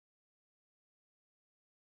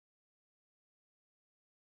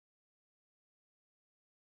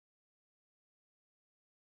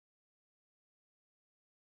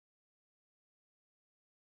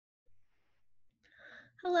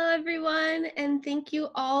Hello, everyone, and thank you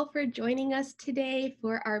all for joining us today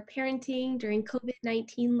for our Parenting During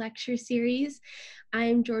COVID-19 lecture series.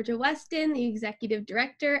 I'm Georgia Weston, the Executive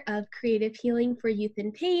Director of Creative Healing for Youth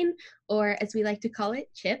in Pain, or as we like to call it,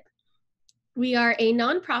 CHYP. We are a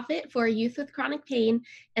nonprofit for youth with chronic pain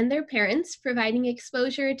and their parents, providing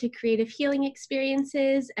exposure to creative healing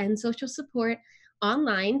experiences and social support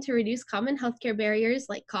online to reduce common healthcare barriers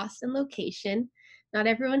like cost and location. Not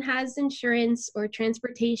everyone has insurance or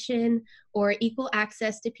transportation or equal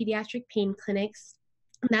access to pediatric pain clinics,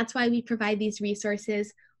 and that's why we provide these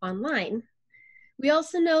resources online. We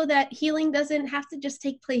also know that healing doesn't have to just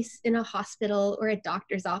take place in a hospital or a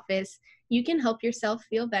doctor's office. You can help yourself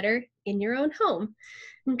feel better in your own home.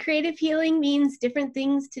 And creative healing means different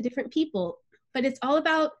things to different people, but it's all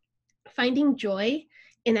about finding joy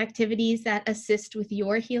in activities that assist with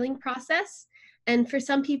your healing process. And for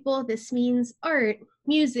some people, this means art,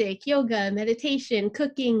 music, yoga, meditation,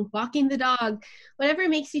 cooking, walking the dog, whatever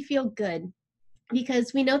makes you feel good,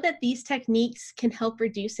 because we know that these techniques can help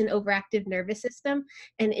reduce an overactive nervous system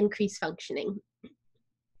and increase functioning.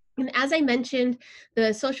 And as I mentioned,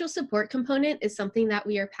 the social support component is something that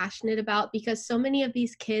we are passionate about because so many of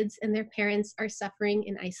these kids and their parents are suffering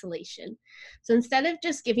in isolation. So instead of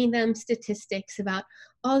just giving them statistics about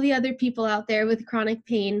all the other people out there with chronic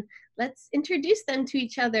pain, let's introduce them to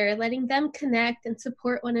each other, letting them connect and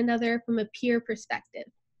support one another from a peer perspective.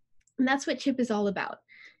 And that's what CHIP is all about,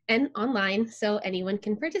 and online so anyone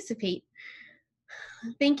can participate.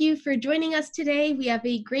 Thank you for joining us today. We have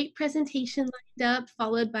a great presentation lined up,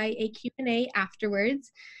 followed by a Q&A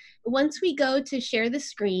afterwards. Once we go to share the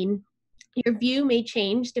screen, your view may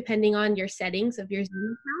change depending on your settings of your Zoom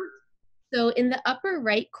account. So in the upper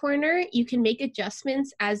right corner, you can make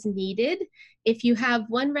adjustments as needed. If you have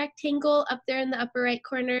one rectangle up there in the upper right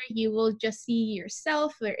corner, you will just see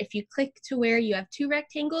yourself, or if you click to where you have two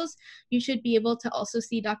rectangles, you should be able to also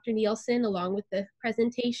see Dr. Nielsen along with the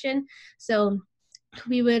presentation. So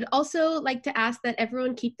we would also like to ask that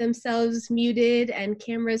everyone keep themselves muted and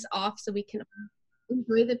cameras off so we can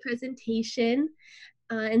enjoy the presentation.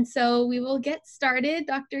 And so we will get started.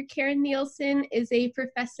 Dr. Karin Nielsen is a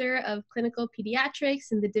professor of clinical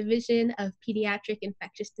pediatrics in the Division of Pediatric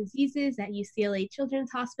Infectious Diseases at UCLA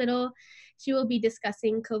Children's Hospital. She will be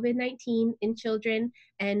discussing COVID-19 in children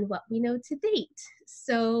and what we know to date.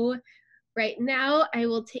 So right now, I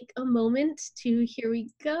will take a moment to, here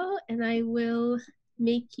we go, and I will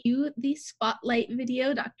make you the spotlight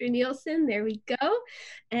video, Dr. Nielsen. There we go.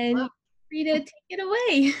 And Hello. free to take it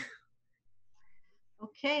away.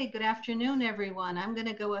 Okay, good afternoon, everyone. I'm going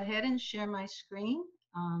to go ahead and share my screen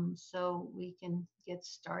so we can get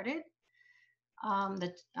started.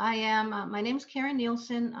 My name is Karin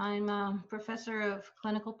Nielsen. I'm a professor of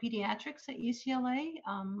clinical pediatrics at UCLA.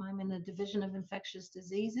 I'm in the Division of Infectious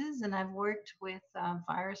Diseases, and I've worked with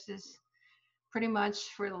viruses pretty much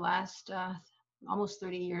for the last almost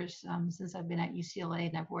 30 years since I've been at UCLA,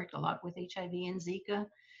 and I've worked a lot with HIV and Zika.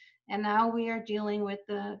 And now we are dealing with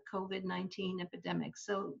the COVID-19 epidemic.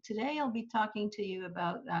 So today I'll be talking to you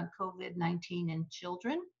about COVID-19 in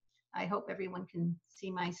children. I hope everyone can see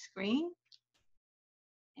my screen.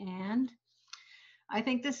 And I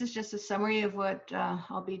think this is just a summary of what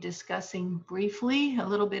I'll be discussing briefly, a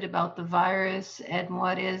little bit about the virus and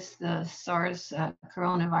what is the SARS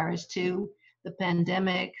coronavirus 2, the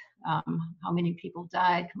pandemic, how many people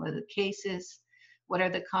died, what are the cases, what are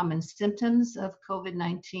the common symptoms of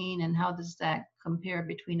COVID-19, and how does that compare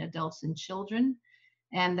between adults and children?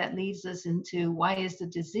 And that leads us into why is the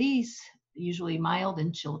disease usually mild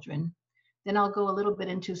in children? Then I'll go a little bit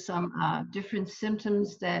into some different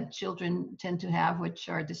symptoms that children tend to have, which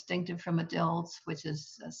are distinctive from adults, which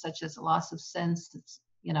is such as loss of sense,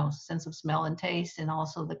 sense of smell and taste, and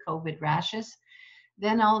also the COVID rashes.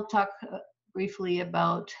 Then I'll talk briefly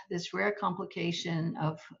about this rare complication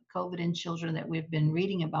of COVID in children that we've been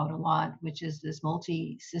reading about a lot, which is this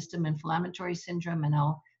multi-system inflammatory syndrome, and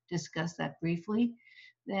I'll discuss that briefly.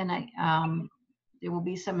 Then there will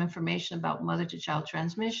be some information about mother-to-child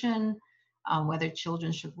transmission, whether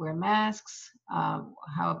children should wear masks, how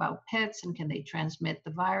about pets, and can they transmit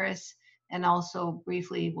the virus, and also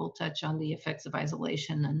briefly we'll touch on the effects of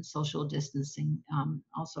isolation and social distancing,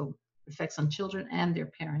 also effects on children and their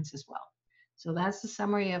parents as well. So that's the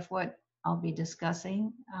summary of what I'll be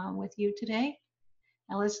discussing with you today.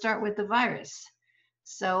 Now let's start with the virus.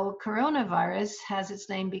 So coronavirus has its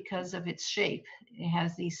name because of its shape. It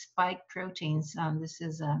has these spike proteins. This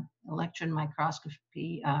is an electron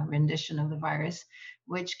microscopy rendition of the virus,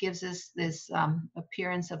 which gives us this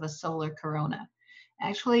appearance of a solar corona.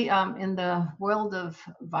 Actually, in the world of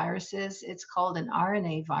viruses, it's called an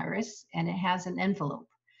RNA virus, and it has an envelope.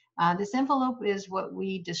 This envelope is what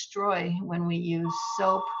we destroy when we use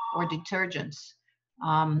soap or detergents.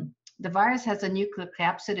 The virus has a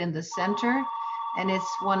nucleocapsid in the center, and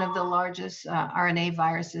it's one of the largest RNA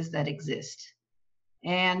viruses that exist.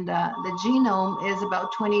 And the genome is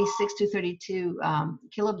about 26 to 32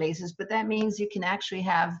 kilobases, but that means you can actually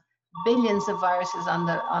have billions of viruses on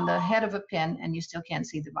the head of a pin, and you still can't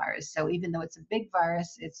see the virus. So even though it's a big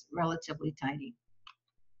virus, it's relatively tiny.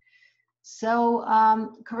 So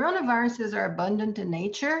coronaviruses are abundant in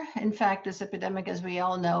nature. In fact, this epidemic, as we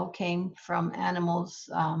all know, came from animals,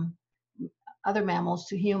 other mammals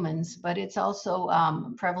to humans, but it's also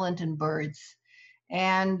prevalent in birds.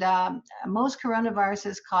 And most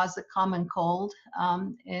coronaviruses cause the common cold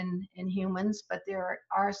in humans, but there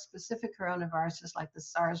are specific coronaviruses like the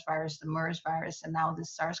SARS virus, the MERS virus, and now the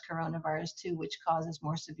SARS coronavirus too, which causes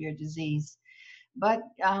more severe disease. But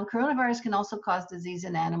coronavirus can also cause disease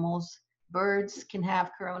in animals. Birds can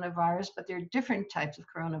have coronavirus, but there are different types of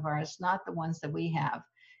coronavirus, not the ones that we have.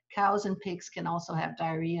 Cows and pigs can also have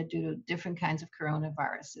diarrhea due to different kinds of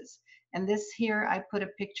coronaviruses. And this here, I put a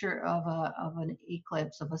picture of an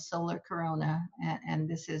eclipse of a solar corona, and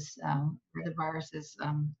this is where the viruses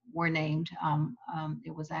were named.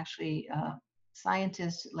 It was actually a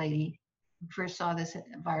scientist lady who first saw this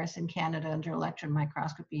virus in Canada under electron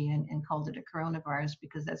microscopy and called it a coronavirus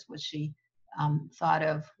because that's what she thought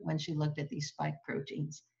of when she looked at these spike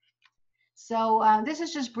proteins. So this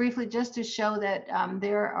is just briefly just to show that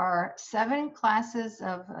there are 7 classes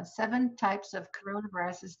of 7 types of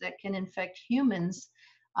coronaviruses that can infect humans.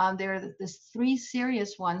 There are the 3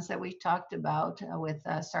 serious ones that we talked about with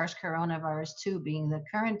SARS coronavirus 2 being the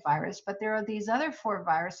current virus, but there are these other 4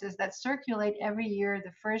 viruses that circulate every year.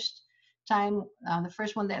 The first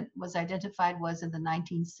one that was identified was in the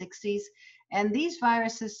 1960s, and these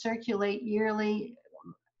viruses circulate yearly.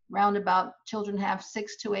 Roundabout, children have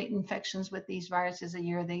 6 to 8 infections with these viruses a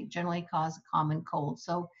year. They generally cause a common cold.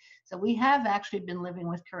 So we have actually been living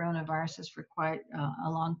with coronaviruses for quite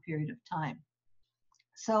a long period of time.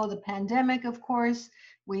 So the pandemic, of course,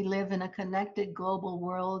 we live in a connected global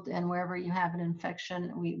world, and wherever you have an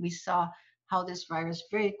infection, we saw how this virus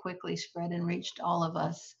very quickly spread and reached all of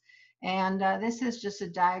us. And this is just a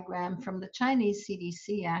diagram from the Chinese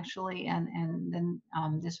CDC, actually, and then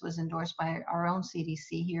this was endorsed by our own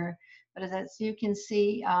CDC here. But as you can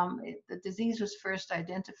see, the disease was first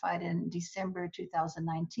identified in December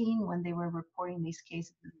 2019 when they were reporting these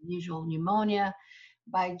cases of usual pneumonia.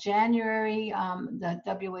 By January, the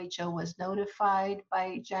WHO was notified.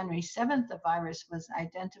 By January 7th, the virus was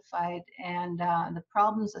identified, and the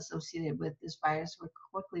problems associated with this virus were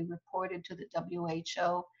quickly reported to the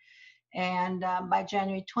WHO. And by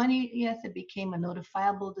January 20th, it became a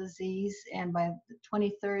notifiable disease. And by the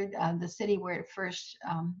 23rd, the city where it first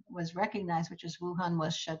was recognized, which is Wuhan,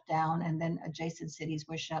 was shut down, and then adjacent cities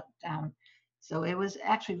were shut down. So it was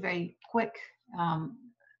actually very quick,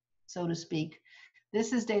 so to speak.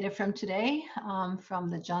 This is data from today from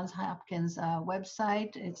the Johns Hopkins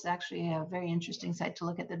website. It's actually a very interesting site to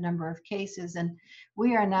look at the number of cases. And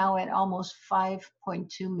we are now at almost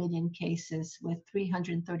 5.2 million cases with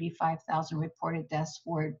 335,000 reported deaths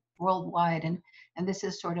worldwide. And this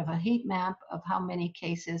is sort of a heat map of how many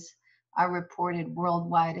cases are reported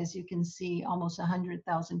worldwide. As you can see, almost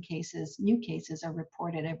 100,000 cases, new cases are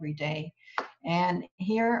reported every day. And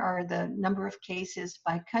here are the number of cases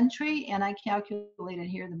by country, and I calculated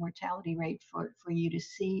here the mortality rate for you to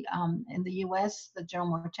see. In the US, the general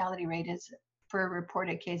mortality rate is per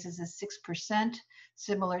reported cases is 6%,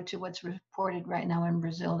 similar to what's reported right now in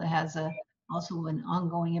Brazil that has also an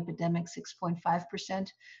ongoing epidemic, 6.5%,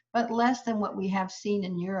 but less than what we have seen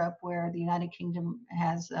in Europe, where the United Kingdom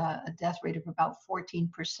has a death rate of about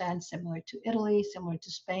 14%, similar to Italy, similar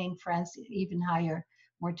to Spain, France, even higher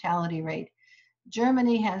mortality rate.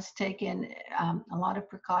 Germany has taken a lot of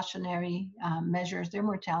precautionary measures. Their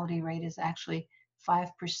mortality rate is actually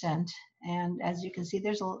 5%. And as you can see,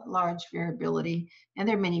 there's a large variability, and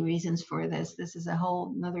there are many reasons for this. This is a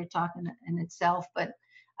whole another talk in itself, but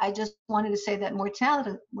I just wanted to say that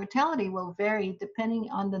mortality will vary depending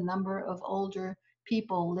on the number of older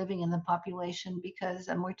people living in the population, because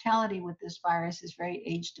mortality with this virus is very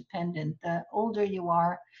age dependent. The older you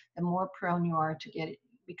are, the more prone you are to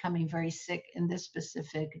becoming very sick in this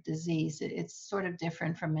specific disease. It's sort of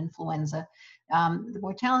different from influenza. The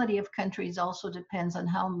mortality of countries also depends on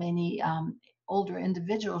how many older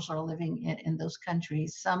individuals are living in those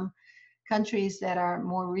countries. Some countries that are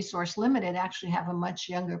more resource limited actually have a much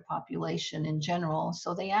younger population in general.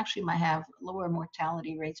 So they actually might have lower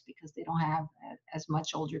mortality rates because they don't have as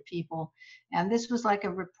much older people. And this was like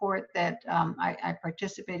a report that I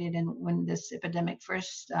participated in when this epidemic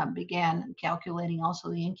first began, calculating also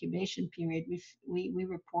the incubation period. We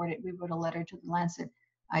wrote a letter to the Lancet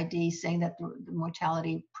ID saying that the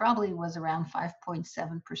mortality probably was around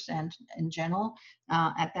 5.7% in general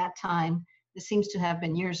at that time. This seems to have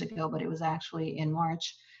been years ago, but it was actually in March.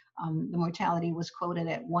 The mortality was quoted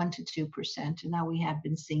at 1 to 2%, and now we have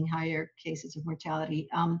been seeing higher cases of mortality.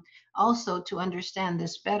 Also, to understand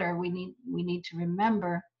this better, we need to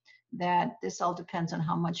remember that this all depends on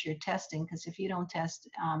how much you're testing, because if you don't test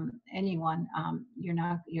anyone,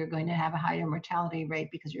 you're going to have a higher mortality rate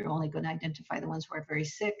because you're only going to identify the ones who are very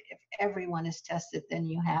sick. If everyone is tested, then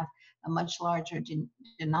you have a much larger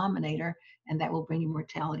denominator, and that will bring your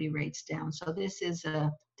mortality rates down. So this is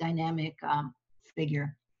a dynamic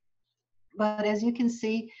figure. But as you can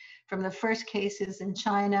see from the first cases in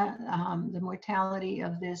China, the mortality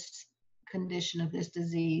of this condition, of this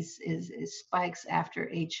disease, is spikes after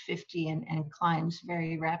age 50 and climbs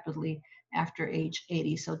very rapidly after age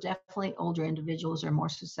 80. So definitely older individuals are more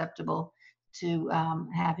susceptible to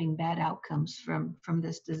having bad outcomes from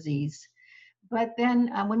this disease. But then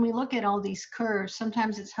when we look at all these curves,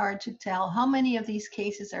 sometimes it's hard to tell how many of these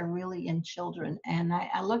cases are really in children. And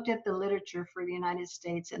I looked at the literature for the United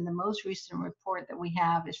States, and the most recent report that we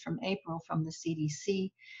have is from April from the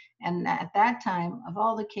CDC. And at that time, of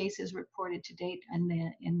all the cases reported to date in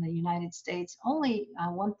the United States, only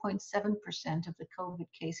 1.7% of the COVID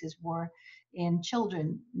cases were in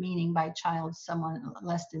children, meaning by child, someone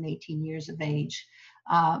less than 18 years of age.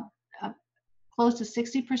 Close to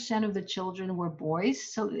 60% of the children were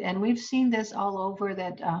boys. So, and we've seen this all over,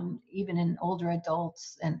 that even in older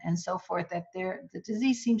adults and so forth, that the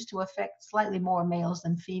disease seems to affect slightly more males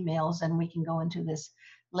than females, and we can go into this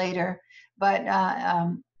later. But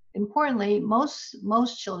importantly, most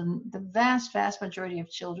children, the vast majority of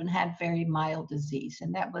children, had very mild disease,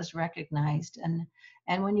 and that was recognized.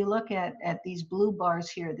 And when you look at these blue bars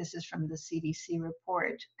here, this is from the CDC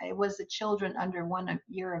report. It was the children under 1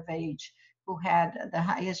 year of age who had the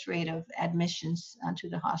highest rate of admissions to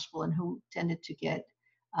the hospital and who tended to get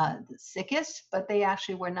the sickest, but they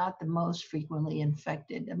actually were not the most frequently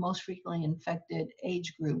infected. The most frequently infected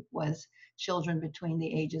age group was children between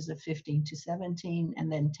the ages of 15 to 17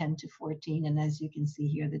 and then 10 to 14. And as you can see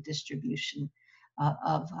here, the distribution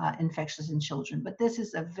of infections in children. But this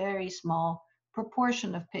is a very small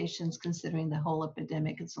proportion of patients considering the whole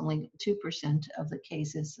epidemic. It's only 2% of the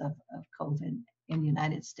cases of COVID in the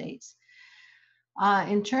United States.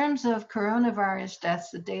 In terms of coronavirus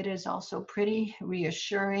deaths, the data is also pretty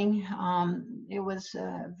reassuring. It was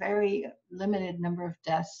a very limited number of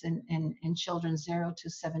deaths in children 0 to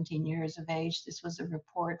 17 years of age. This was a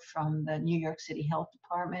report from the New York City Health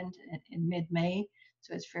Department in mid-May,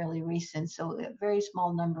 so it's fairly recent. So a very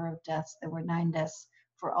small number of deaths. There were 9 deaths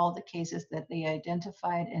for all the cases that they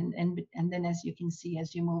identified. And then, as you can see,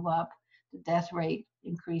 as you move up, the death rate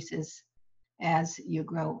increases as you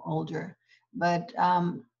grow older. But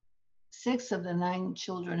 6 of the 9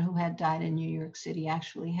 children who had died in New York City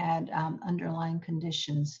actually had underlying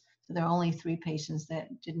conditions. So there are only 3 patients that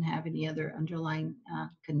didn't have any other underlying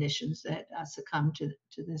conditions that succumbed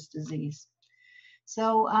to this disease.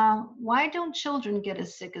 So why don't children get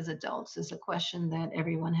as sick as adults is a question that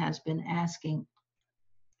everyone has been asking.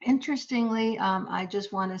 Interestingly, I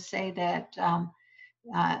just want to say that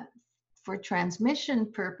for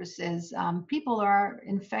transmission purposes, people are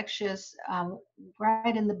infectious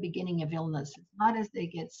right in the beginning of illness. It's not as they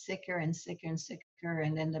get sicker and sicker and sicker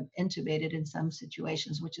and end up intubated in some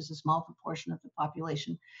situations, which is a small proportion of the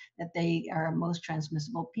population, that they are most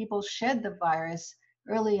transmissible. People shed the virus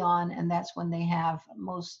early on, and that's when they have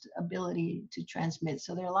most ability to transmit.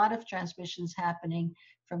 So there are a lot of transmissions happening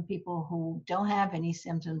from people who don't have any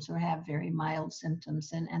symptoms or have very mild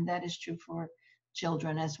symptoms, and that is true for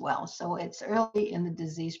children as well. So it's early in the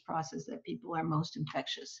disease process that people are most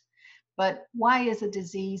infectious. But why is a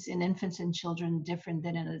disease in infants and children different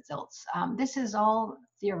than in adults? This is all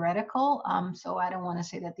theoretical, so I don't want to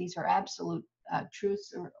say that these are absolute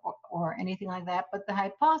truths or anything like that, but the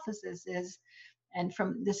hypothesis is, and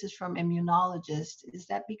this is from immunologists, is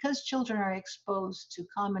that because children are exposed to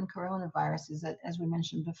common coronaviruses, as we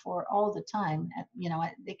mentioned before, all the time,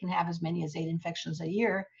 they can have as many as 8 infections a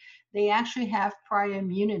year, they actually have prior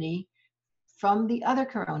immunity from the other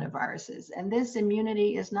coronaviruses. And this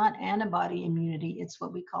immunity is not antibody immunity, it's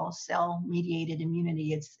what we call cell-mediated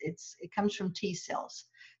immunity. It comes from T cells.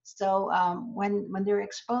 So when they're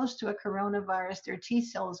exposed to a coronavirus, their T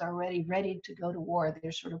cells are already ready to go to war.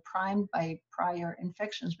 They're sort of primed by prior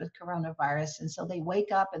infections with coronavirus, and so they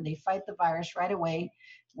wake up and they fight the virus right away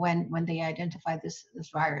when they identify this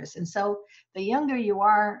virus. And so the younger you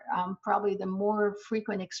are, probably the more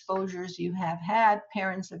frequent exposures you have had.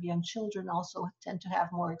 Parents of young children also tend to have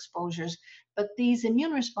more exposures, but these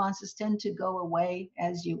immune responses tend to go away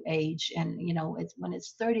as you age. And it's when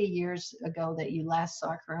it's 30 years ago that you last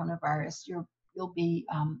saw coronavirus, you'll be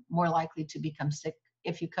more likely to become sick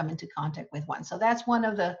if you come into contact with one. So that's one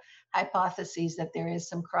of the hypotheses, that there is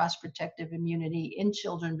some cross-protective immunity in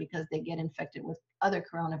children because they get infected with other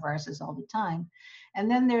coronaviruses all the time. And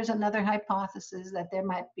then there's another hypothesis that there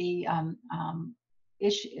might be the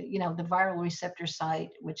viral receptor site,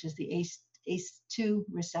 which is the ACE2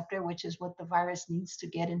 receptor, which is what the virus needs to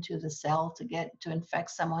get into the cell to infect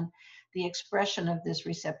someone. The expression of this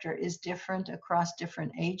receptor is different across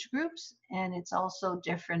different age groups, and it's also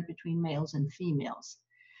different between males and females.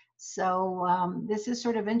 So this is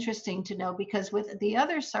sort of interesting to know, because with the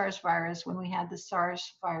other SARS virus, when we had the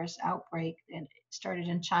SARS virus outbreak, and it started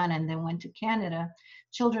in China and then went to Canada,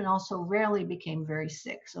 children also rarely became very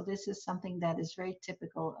sick. So this is something that is very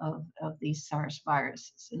typical of these SARS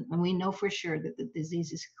viruses. And we know for sure that the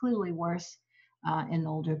disease is clearly worse in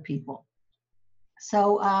older people.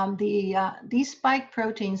 So these spike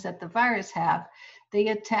proteins that the virus have, they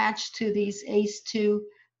attach to these ACE2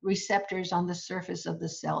 receptors on the surface of the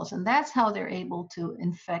cells, and that's how they're able to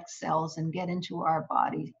infect cells and get into our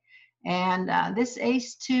body. And this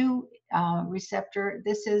ACE2 receptor,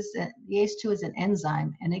 the ACE2 is an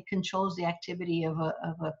enzyme, and it controls the activity of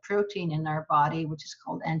a protein in our body, which is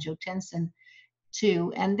called angiotensin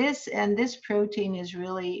 2. And this protein is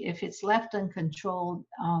really, if it's left uncontrolled,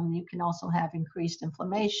 you can also have increased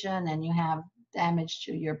inflammation, and you have damage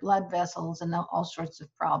to your blood vessels and all sorts of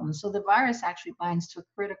problems. So the virus actually binds to a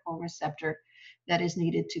critical receptor that is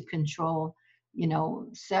needed to control,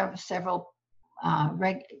 several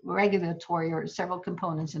regulatory or several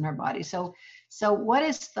components in our body. So what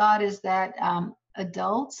is thought is that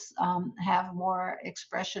adults have more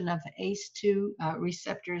expression of ACE2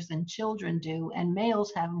 receptors than children do, and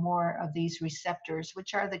males have more of these receptors,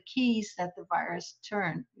 which are the keys that the virus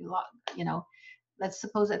turn. Let's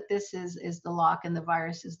suppose that this is the lock and the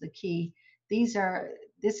virus is the key. This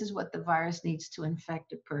is what the virus needs to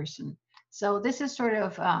infect a person. So this is sort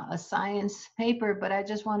of a science paper, but I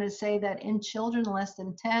just want to say that in children less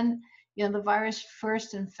than 10, the virus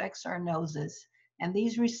first infects our noses. And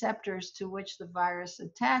these receptors to which the virus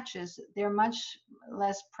attaches, they're much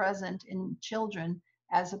less present in children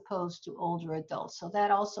as opposed to older adults. So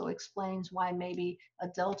that also explains why maybe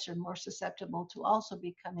adults are more susceptible to also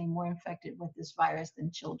becoming more infected with this virus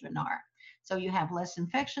than children are. So you have less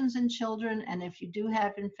infections in children, and if you do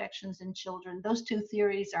have infections in children, those two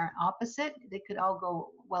theories aren't opposite. They could all go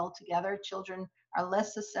well together. Children are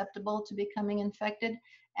less susceptible to becoming infected,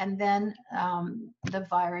 and then the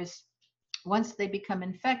virus, once they become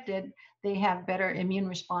infected, they have better immune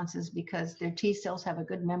responses because their T cells have a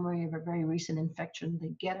good memory of a very recent infection. They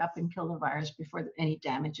get up and kill the virus before any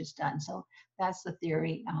damage is done. So that's the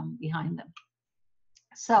theory behind them.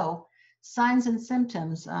 So signs and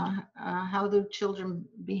symptoms, how do children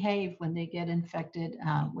behave when they get infected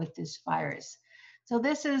with this virus? So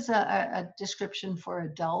this is a description for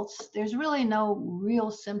adults. There's really no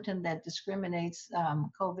real symptom that discriminates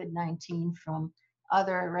COVID-19 from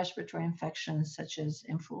other respiratory infections such as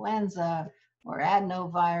influenza or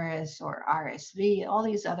adenovirus or RSV, all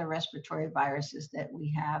these other respiratory viruses that we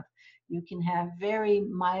have. You can have very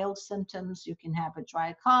mild symptoms. You can have a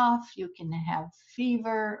dry cough, you can have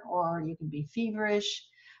fever, or you can be feverish.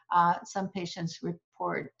 Some patients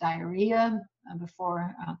report diarrhea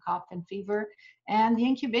before cough and fever. And the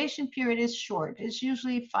incubation period is short. It's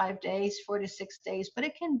usually 5 days, 4 to 6 days, but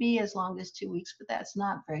it can be as long as 2 weeks, but that's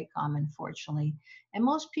not very common, fortunately. And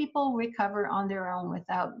most people recover on their own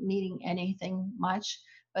without needing anything much.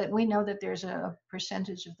 But we know that there's a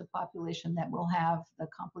percentage of the population that will have the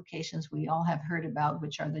complications we all have heard about,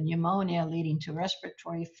 which are the pneumonia leading to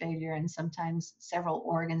respiratory failure and sometimes several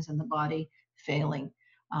organs in the body failing.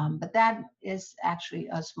 But that is actually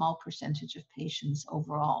a small percentage of patients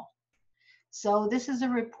overall. So this is a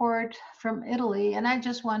report from Italy, and I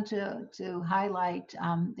just want to highlight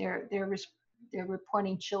they're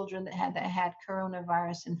reporting children that had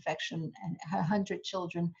coronavirus infection, and 100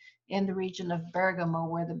 children in the region of Bergamo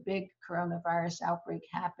where the big coronavirus outbreak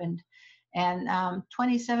happened. And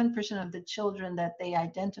 27% of the children that they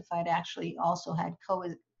identified actually also had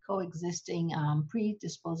coexisting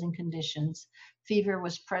predisposing conditions. Fever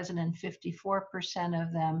was present in 54%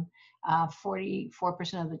 of them.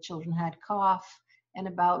 44% of the children had cough, and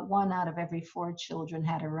about 1 out of every 4 children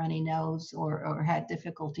had a runny nose or had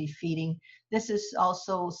difficulty feeding. This is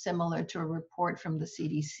also similar to a report from the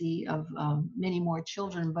CDC of many more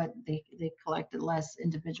children, but they collected less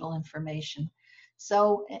individual information.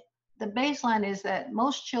 So the baseline is that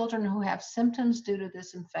most children who have symptoms due to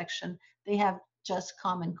this infection, they have just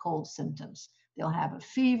common cold symptoms. They'll have a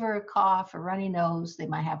fever, a cough, a runny nose. They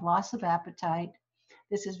might have loss of appetite.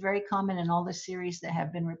 This is very common in all the series that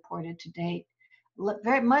have been reported to date.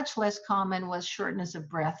 Very much less common was shortness of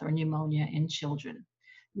breath or pneumonia in children.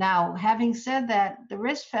 Now, having said that, the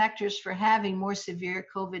risk factors for having more severe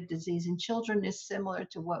COVID disease in children is similar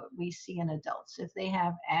to what we see in adults. If they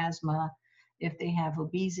have asthma, if they have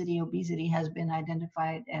obesity, obesity has been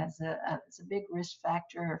identified as a big risk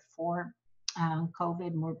factor for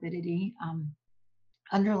COVID morbidity.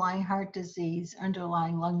 Underlying heart disease,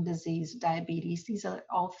 underlying lung disease, diabetes, these are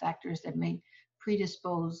all factors that may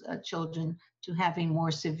predispose children to having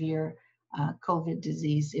more severe COVID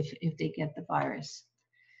disease if they get the virus.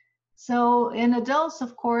 So in adults,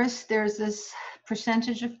 of course, there's this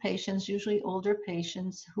percentage of patients, usually older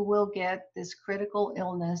patients, who will get this critical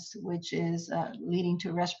illness, which is leading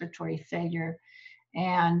to respiratory failure.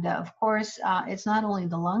 And of course, it's not only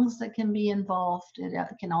the lungs that can be involved, it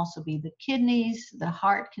can also be the kidneys, the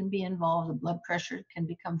heart can be involved, the blood pressure can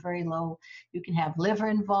become very low. You can have liver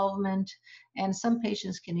involvement, and some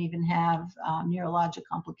patients can even have neurologic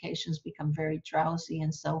complications, become very drowsy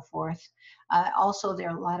and so forth. Also, there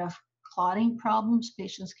are a lot of clotting problems.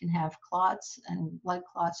 Patients can have clots and blood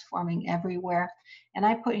clots forming everywhere. And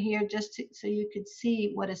I put here just so you could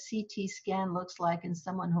see what a CT scan looks like in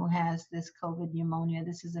someone who has this COVID pneumonia.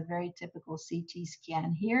 This is a very typical CT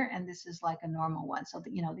scan here, and this is like a normal one. So,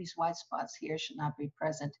 these white spots here should not be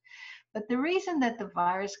present. But the reason that the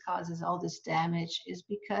virus causes all this damage is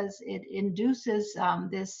because it induces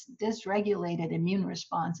this dysregulated immune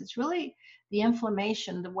response. It's really the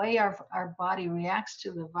inflammation, the way our body reacts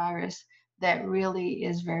to the virus that really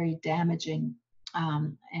is very damaging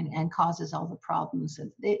and causes all the problems.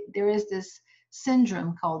 There is this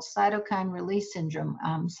syndrome called cytokine release syndrome.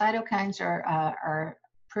 Cytokines are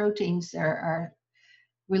proteins that are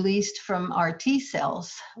released from our T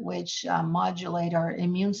cells, which modulate our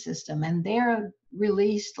immune system. And they're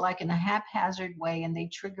released like in a haphazard way, and they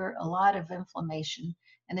trigger a lot of inflammation.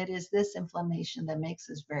 And it is this inflammation that makes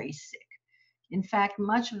us very sick. In fact,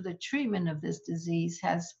 much of the treatment of this disease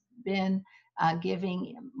has been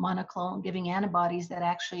giving antibodies that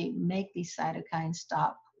actually make these cytokines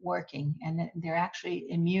stop working. And they're actually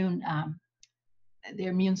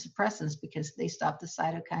they're immune suppressants because they stop the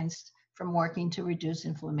cytokines from working to reduce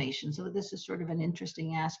inflammation. So this is sort of an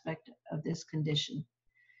interesting aspect of this condition.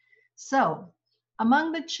 So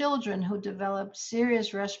among the children who develop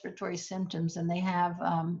serious respiratory symptoms and they have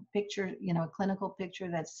a clinical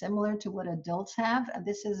picture that's similar to what adults have,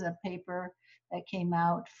 this is a paper that came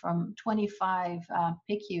out from 25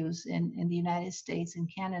 PICUs in the United States and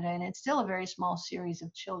Canada, and it's still a very small series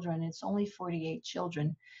of children. It's only 48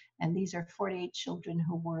 children, and these are 48 children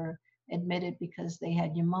who were admitted because they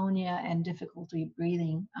had pneumonia and difficulty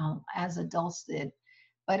breathing as adults did.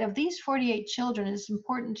 But of these 48 children, it's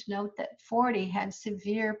important to note that 40 had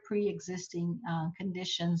severe pre-existing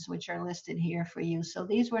conditions, which are listed here for you. So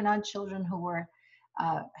these were not children who were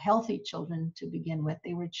healthy children to begin with.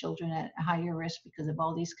 They were children at higher risk because of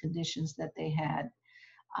all these conditions that they had.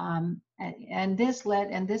 And this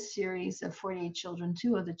series of 48 children,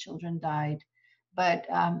 2 of the children died. But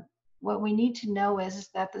what we need to know is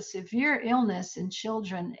that the severe illness in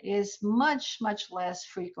children is much, much less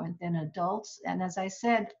frequent than adults. And as I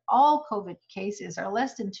said, all COVID cases are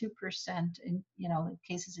less than 2%.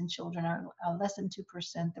 Cases in children are less than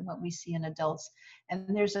 2% than what we see in adults.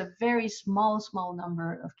 And there's a very small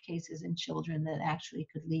number of cases in children that actually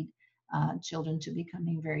could lead children to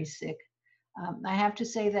becoming very sick. I have to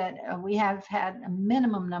say that we have had a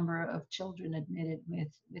minimum number of children admitted with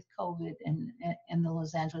COVID in the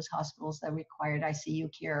Los Angeles hospitals that required ICU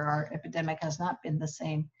care. Our epidemic has not been the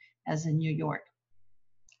same as in New York.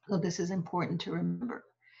 So this is important to remember,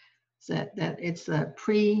 that it's the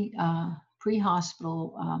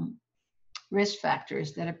pre-hospital risk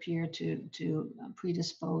factors that appear to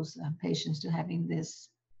predispose patients to having this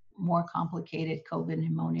more complicated COVID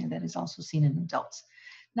pneumonia that is also seen in adults.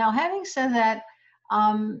 Now, having said that,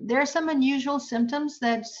 there are some unusual symptoms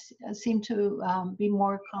that seem to be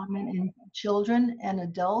more common in children and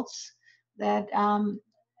adults that have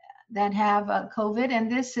COVID, and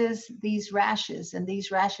this is these rashes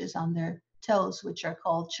on their toes, which are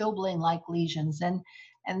called chilblain-like lesions.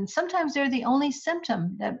 And sometimes they're the only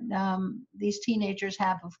symptom that these teenagers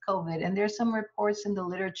have of COVID. And there's some reports in the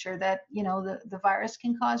literature that, the virus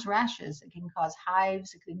can cause rashes, it can cause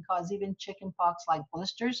hives, it can cause even chickenpox-like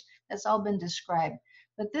blisters. That's all been described.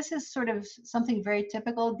 But this is sort of something very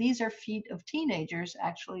typical. These are feet of teenagers,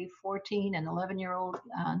 actually 14 and 11-year-old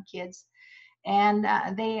kids. And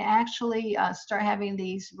they actually start having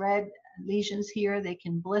these red lesions here. They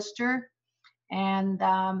can blister, and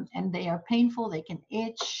they are painful. They can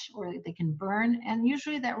itch or they can burn, and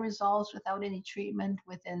usually that resolves without any treatment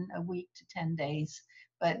within a week to 10 days.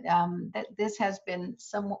 But this has been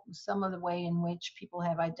some of the way in which people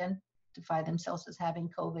have identified themselves as having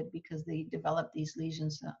COVID, because they develop these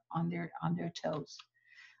lesions on their toes.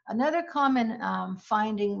 Another common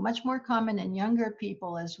finding, much more common in younger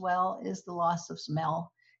people as well, is the loss of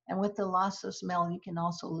smell. And with the loss of smell, you can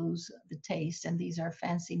also lose the taste. And these are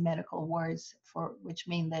fancy medical words for which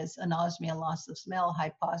mean there's anosmia, loss of smell,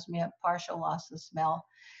 hyposmia, partial loss of smell.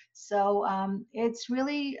 So it's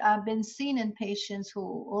really been seen in patients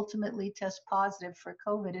who ultimately test positive for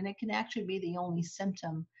COVID, and it can actually be the only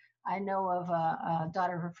symptom. I know of a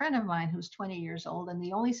daughter of a friend of mine who's 20 years old, and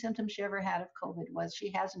the only symptom she ever had of COVID was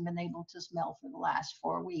she hasn't been able to smell for the last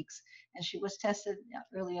 4 weeks. And she was tested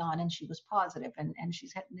early on, and she was positive, and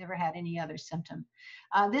she's never had any other symptom.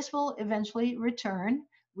 This will eventually return.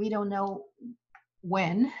 We don't know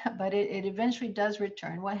when, but it eventually does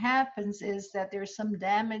return. What happens is that there's some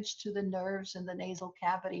damage to the nerves in the nasal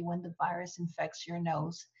cavity when the virus infects your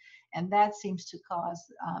nose. And that seems to cause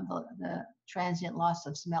the transient loss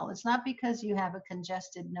of smell. It's not because you have a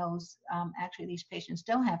congested nose. Actually, these patients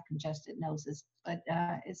don't have congested noses, but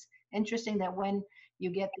it's interesting that when you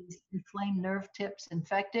get these inflamed nerve tips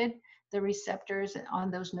infected, the receptors on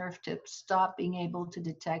those nerve tips stop being able to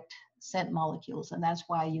detect scent molecules, and that's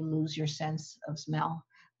why you lose your sense of smell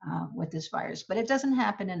with this virus. But it doesn't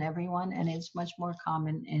happen in everyone, and it's much more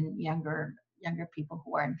common in younger people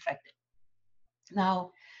who are infected.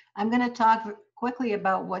 Now, I'm going to talk quickly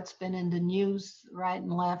about what's been in the news right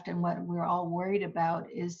and left, and what we're all worried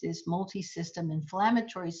about is this multi-system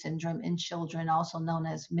inflammatory syndrome in children, also known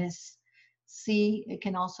as MIS-C. It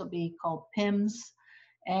can also be called PIMS.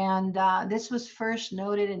 And this was first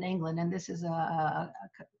noted in England, and this is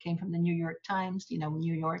came from the New York Times.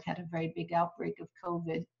 New York had a very big outbreak of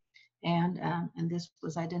COVID, and this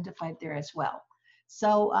was identified there as well.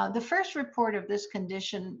 So the first report of this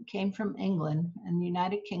condition came from England and the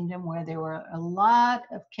United Kingdom, where there were a lot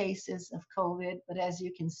of cases of COVID, but as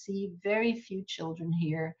you can see, very few children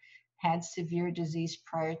here had severe disease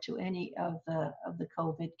prior to any of the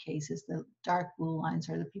COVID cases. The dark blue lines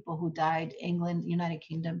are the people who died. England, United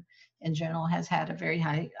Kingdom in general has had a very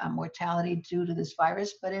high mortality due to this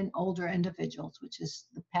virus, but in older individuals, which is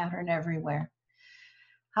the pattern everywhere.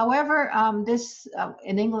 However, this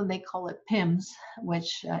in England they call it PIMS,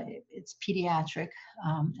 which it's pediatric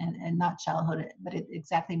and not childhood, but it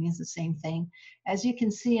exactly means the same thing. As you can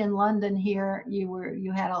see in London here,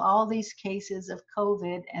 you had all these cases of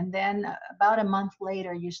COVID, and then about a month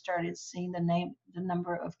later, you started seeing the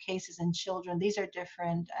number of cases in children. These are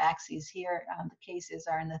different axes here. The cases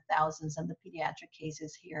are in the thousands, and the pediatric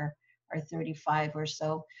cases here are 35 or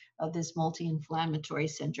so of this multi-inflammatory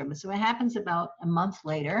syndrome. So it happens about a month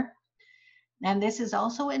later. And this is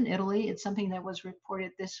also in Italy. It's something that was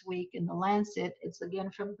reported this week in the Lancet. It's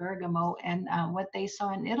again from Bergamo. And what they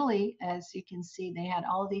saw in Italy, as you can see, they had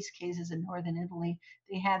all these cases in northern Italy.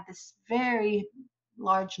 They had this very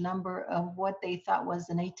large number of what they thought was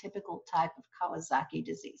an atypical type of Kawasaki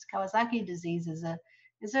disease. Kawasaki disease is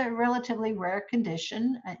a relatively rare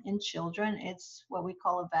condition in children. It's what we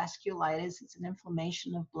call a vasculitis. It's an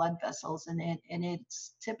inflammation of blood vessels, and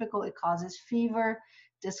it's typical. It causes fever,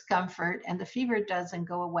 discomfort, and the fever doesn't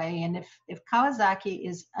go away. And if Kawasaki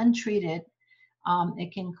is untreated,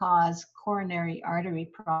 it can cause coronary artery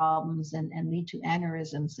problems and lead to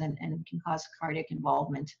aneurysms, and it can cause cardiac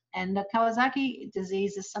involvement. And the Kawasaki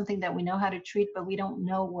disease is something that we know how to treat, but we don't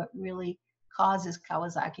know what really causes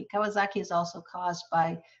Kawasaki. Kawasaki is also caused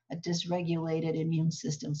by a dysregulated immune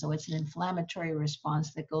system. So it's an inflammatory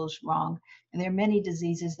response that goes wrong. And there are many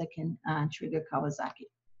diseases that can trigger Kawasaki.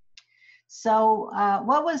 So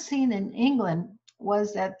what was seen in England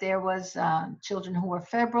was that there was children who were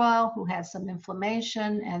febrile, who had some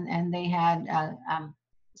inflammation, and they had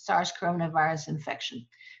SARS coronavirus infection.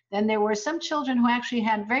 Then there were some children who actually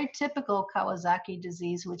had very typical Kawasaki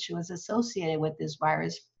disease, which was associated with this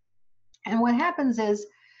virus. And what happens is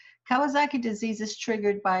Kawasaki disease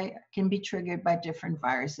can be triggered by different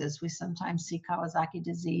viruses. We sometimes see Kawasaki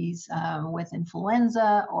disease with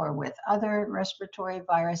influenza or with other respiratory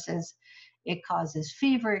viruses. It causes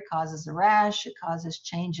fever, it causes a rash, it causes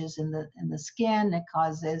changes in the skin, it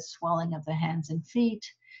causes swelling of the hands and feet.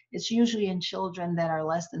 It's usually in children that are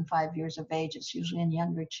less than 5 years of age. It's usually in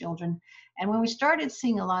younger children. And when we started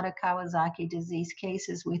seeing a lot of Kawasaki disease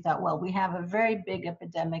cases, we thought, well, we have a very big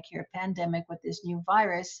epidemic here, pandemic with this new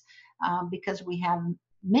virus, because we have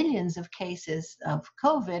millions of cases of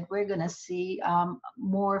COVID. We're going to see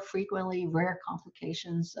more frequently rare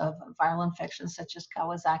complications of viral infections such as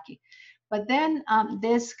Kawasaki. But then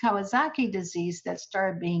this Kawasaki disease that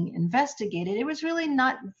started being investigated, it was really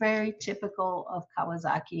not very typical of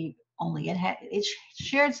Kawasaki only. It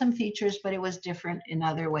shared some features, but it was different in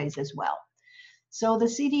other ways as well. So the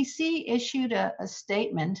CDC issued a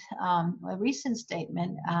statement, a recent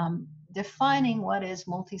statement, defining what is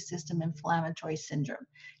multisystem inflammatory syndrome.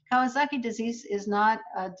 Kawasaki disease is not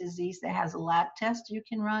a disease that has a lab test you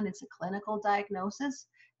can run. It's a clinical diagnosis.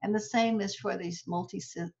 And the same is for these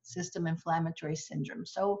multi-system inflammatory syndrome.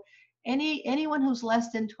 So anyone who's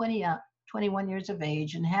less than 21 years of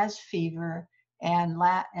age and has fever and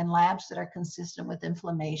labs that are consistent with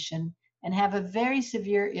inflammation and have a very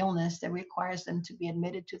severe illness that requires them to be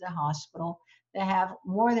admitted to the hospital, that have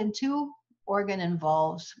more than two organ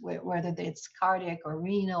involved, whether it's cardiac or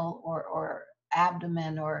renal or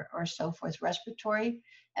abdomen or so forth, respiratory,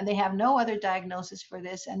 and they have no other diagnosis for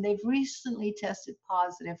this, and they've recently tested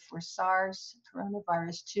positive for SARS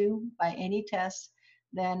coronavirus 2 by any test,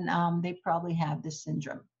 then they probably have this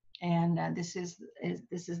syndrome. And this is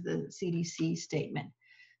the CDC statement.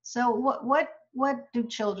 So what do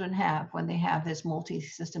children have when they have this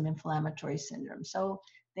multi-system inflammatory syndrome? So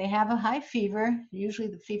they have a high fever. Usually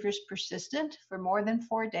the fever is persistent for more than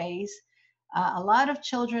 4 days. A lot of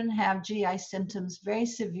children have GI symptoms, very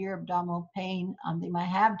severe abdominal pain. They might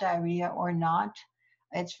have diarrhea or not.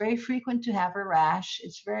 It's very frequent to have a rash.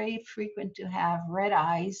 It's very frequent to have red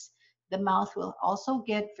eyes. The mouth will also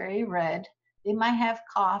get very red. They might have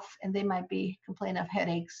cough, and they might complain of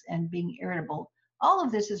headaches and being irritable. All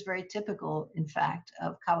of this is very typical, in fact,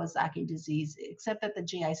 of Kawasaki disease, except that the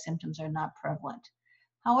GI symptoms are not prevalent.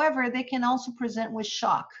 However, they can also present with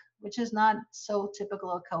shock, which is not so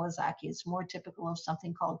typical of Kawasaki. It's more typical of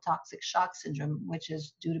something called toxic shock syndrome, which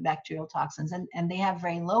is due to bacterial toxins. And they have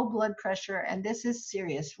very low blood pressure, and this is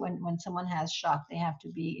serious. When someone has shock, they have to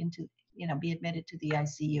be admitted to the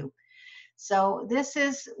ICU. So this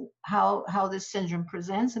is how this syndrome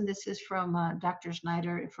presents, and this is from Dr.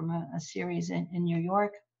 Snyder from a series in New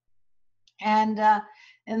York. And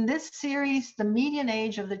in this series, the median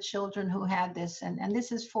age of the children who had this, and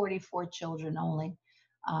this is 44 children only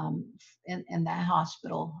in that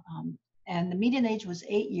hospital, and the median age was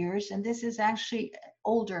 8 years, and this is actually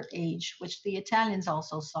older age, which the Italians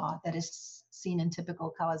also saw, that is seen in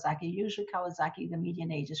typical Kawasaki. Usually Kawasaki, the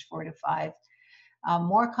median age is 4 to 5.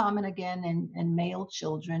 More common again in male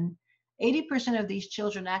children. 80% of these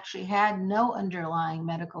children actually had no underlying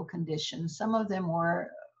medical conditions. Some of them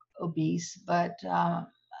were obese, but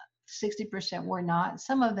 60% were not.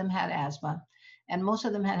 Some of them had asthma, and most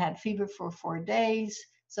of them had fever for 4 days.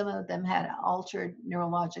 Some of them had altered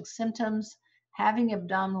neurologic symptoms. Having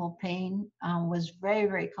abdominal pain was very,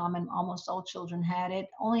 very common. Almost all children had it.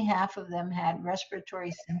 Only half of them had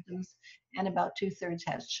respiratory symptoms, and about 2/3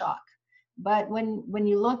 had shock. But when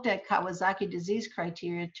you looked at Kawasaki disease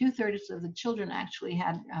criteria, 2/3 of the children actually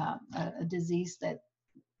had a disease that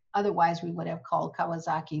otherwise we would have called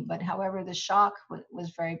Kawasaki. But however, the shock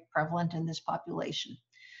was very prevalent in this population.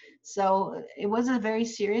 So it was a very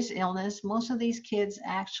serious illness. Most of these kids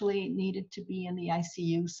actually needed to be in the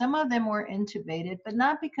ICU. Some of them were intubated, but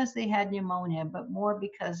not because they had pneumonia, but more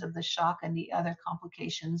because of the shock and the other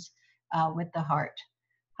complications with the heart.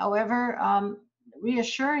 However,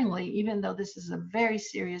 reassuringly, even though this is a very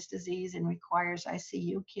serious disease and requires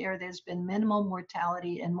ICU care, there's been minimal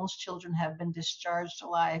mortality, and most children have been discharged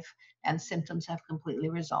alive and symptoms have completely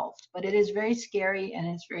resolved. But it is very scary and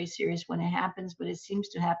it's very serious when it happens, but it seems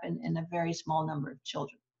to happen in a very small number of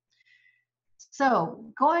children. So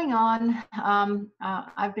going on,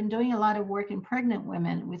 I've been doing a lot of work in pregnant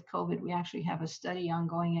women with COVID. We actually have a study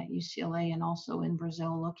ongoing at UCLA and also in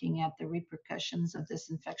Brazil looking at the repercussions of this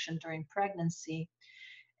infection during pregnancy.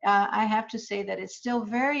 I have to say that it's still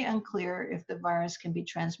very unclear if the virus can be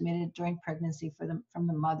transmitted during pregnancy from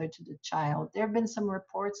the mother to the child. There have been some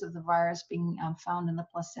reports of the virus being found in the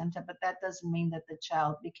placenta, but that doesn't mean that the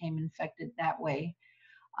child became infected that way.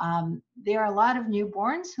 There are a lot of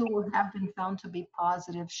newborns who have been found to be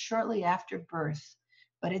positive shortly after birth,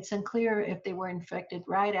 but it's unclear if they were infected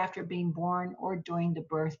right after being born or during the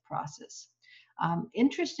birth process.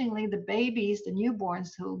 Interestingly, the babies, the newborns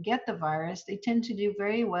who get the virus, they tend to do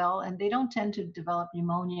very well, and they don't tend to develop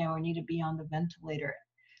pneumonia or need to be on the ventilator.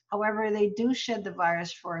 However, they do shed the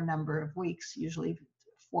virus for a number of weeks, usually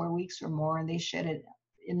 4 weeks or more, and they shed it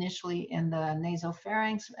initially in the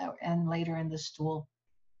nasopharynx and later in the stool.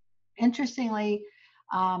 Interestingly,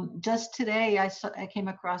 just today, I came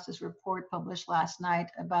across this report published last night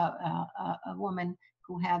about a woman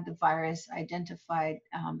who had the virus identified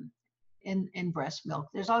in breast milk.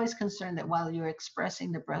 There's always concern that while you're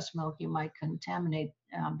expressing the breast milk, you might contaminate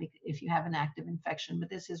if you have an active infection. But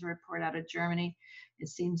this is a report out of Germany. It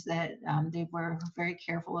seems that they were very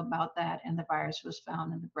careful about that, and the virus was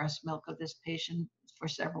found in the breast milk of this patient for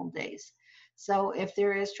several days. So if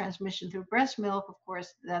there is transmission through breast milk, of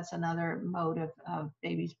course, that's another mode of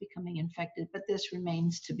babies becoming infected, but this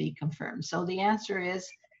remains to be confirmed. So the answer is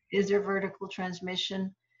there vertical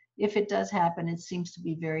transmission? If it does happen, it seems to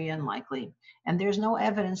be very unlikely. And there's no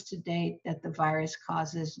evidence to date that the virus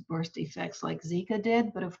causes birth defects like Zika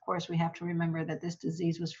did. But of course, we have to remember that this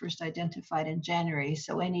disease was first identified in January.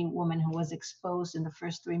 So any woman who was exposed in the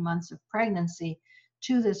first 3 months of pregnancy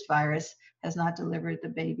to this virus has not delivered the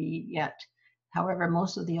baby yet. However,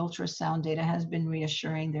 most of the ultrasound data has been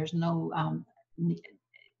reassuring. There's no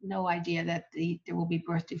idea that there will be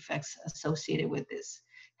birth defects associated with this.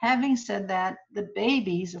 Having said that, the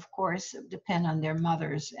babies, of course, depend on their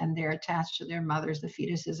mothers, and they're attached to their mothers. The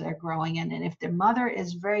fetuses are growing, and if the mother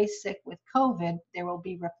is very sick with COVID, there will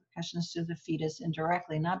be repercussions to the fetus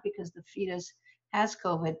indirectly, not because the fetus has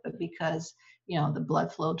COVID, but because the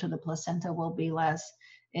blood flow to the placenta will be less.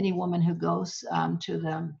 Any woman who goes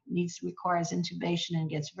requires intubation and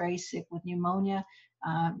gets very sick with pneumonia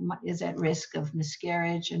is at risk of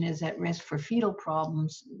miscarriage and is at risk for fetal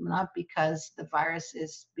problems, not because the virus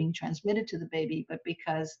is being transmitted to the baby, but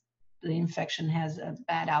because the infection has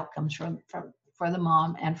bad outcomes for the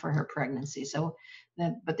mom and for her pregnancy.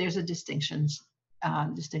 But there's a distinction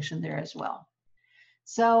there as well.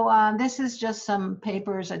 So this is just some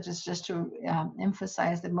papers just to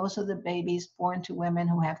emphasize that most of the babies born to women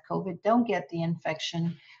who have COVID don't get the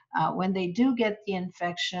infection. When they do get the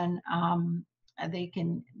infection, they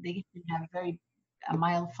can have very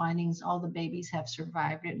mild findings. All the babies have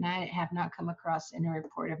survived it, and I have not come across any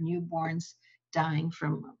report of newborns dying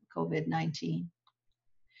from COVID-19.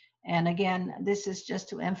 And again, this is just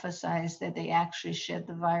to emphasize that they actually shed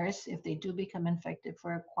the virus if they do become infected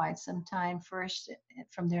for quite some time, first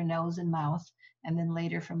from their nose and mouth, and then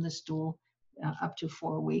later from the stool up to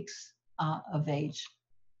 4 weeks of age.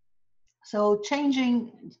 So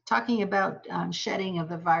talking about shedding of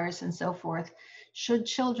the virus and so forth, should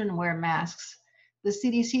children wear masks? The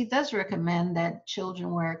CDC does recommend that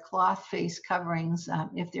children wear cloth face coverings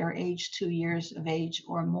if they're age 2 years of age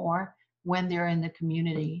or more when they're in the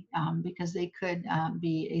community, because they could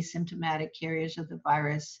be asymptomatic carriers of the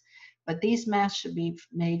virus. But these masks should be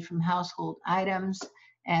made from household items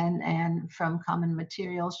and from common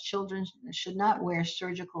materials. Children should not wear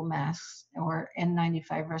surgical masks or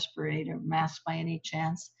N95 respirator masks by any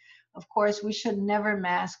chance. Of course, we should never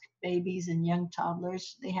mask babies and young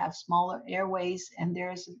toddlers. They have smaller airways, and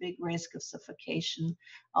there is a big risk of suffocation.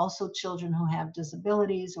 Also, children who have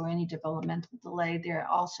disabilities or any developmental delay, they're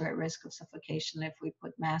also at risk of suffocation if we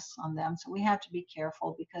put masks on them. So we have to be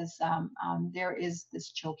careful because there is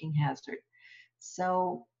this choking hazard.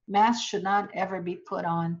 So masks should not ever be put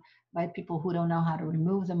on by people who don't know how to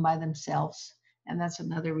remove them by themselves. And that's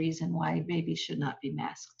another reason why babies should not be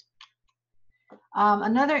masked.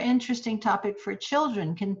 Another interesting topic for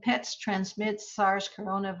children: can pets transmit SARS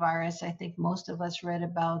coronavirus? I think most of us read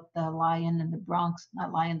about the lion in the Bronx,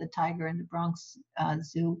 not lion, the tiger in the Bronx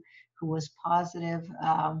Zoo, who was positive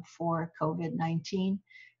for COVID-19.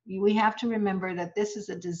 We have to remember that this is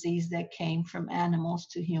a disease that came from animals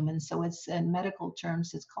to humans. So it's, in medical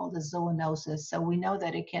terms, it's called a zoonosis. So we know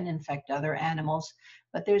that it can infect other animals,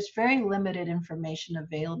 but there's very limited information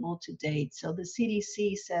available to date. So the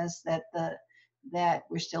CDC says that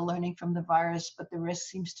we're still learning from the virus, but the risk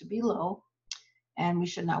seems to be low, and we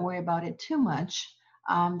should not worry about it too much.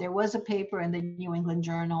 There was a paper in the New England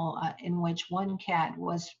Journal in which one cat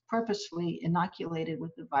was purposefully inoculated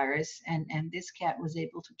with the virus, and this cat was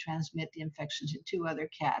able to transmit the infection to 2 other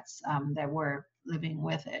cats that were living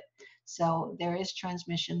with it. So there is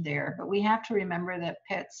transmission there, but we have to remember that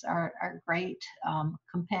pets are great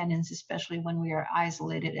companions, especially when we are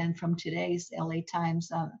isolated. And from today's LA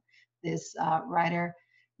Times, this writer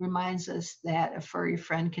reminds us that a furry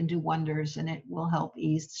friend can do wonders, and it will help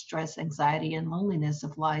ease stress, anxiety, and loneliness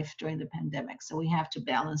of life during the pandemic. So we have to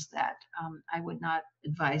balance that. I would not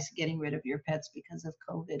advise getting rid of your pets because of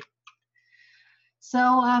COVID.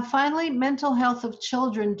 So finally, mental health of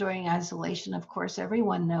children during isolation. Of course,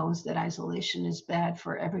 everyone knows that isolation is bad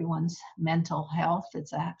for everyone's mental health.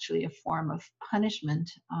 It's actually a form of punishment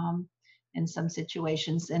in some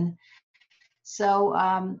situations. And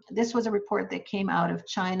so this was a report that came out of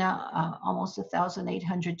China. Almost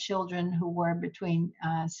 1,800 children who were between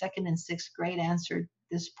second and sixth grade answered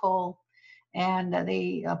this poll. And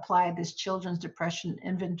they applied this children's depression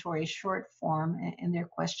inventory short form in their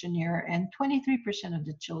questionnaire. And 23% of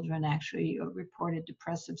the children actually reported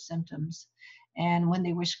depressive symptoms. And when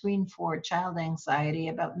they were screened for child anxiety,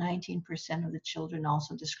 about 19% of the children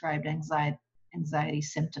also described anxiety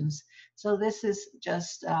symptoms. So this is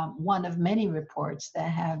just one of many reports that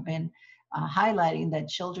have been highlighting that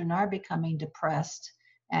children are becoming depressed,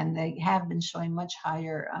 and they have been showing much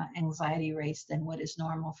higher anxiety rates than what is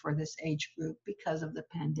normal for this age group because of the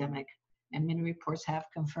pandemic. And many reports have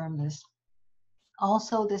confirmed this.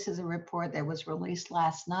 Also, this is a report that was released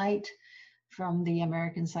last night from the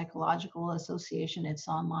American Psychological Association. It's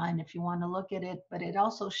online if you want to look at it, but it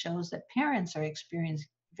also shows that parents are experiencing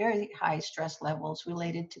very high stress levels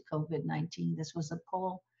related to COVID-19. This was a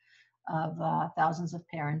poll of thousands of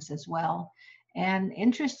parents as well. And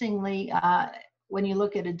interestingly, when you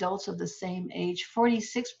look at adults of the same age,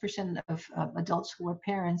 46% of adults who were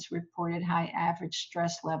parents reported high average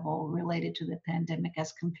stress level related to the pandemic,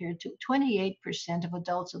 as compared to 28% of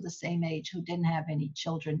adults of the same age who didn't have any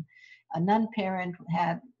children. A non-parent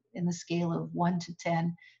had, in the scale of 1 to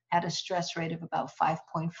 10, had a stress rate of about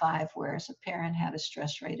 5.5, whereas a parent had a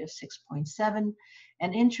stress rate of 6.7.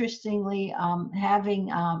 And interestingly,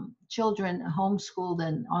 having children homeschooled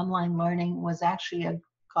and online learning was actually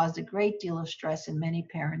caused a great deal of stress in many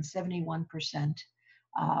parents. 71%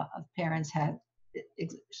 of parents had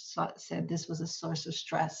said this was a source of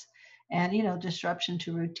stress. And, you know, disruption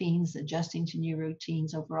to routines, adjusting to new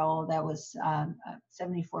routines overall, that was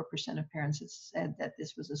 74% of parents had said that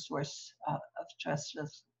this was a source of stress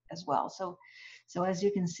as well. So as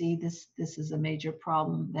you can see, this is a major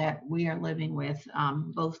problem that we are living with,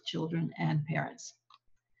 both children and parents.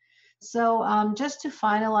 So just to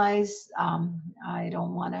finalize, I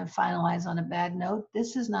don't want to finalize on a bad note.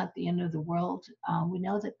 This is not the end of the world. We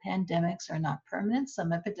know that pandemics are not permanent.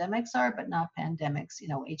 Some epidemics are, but not pandemics. You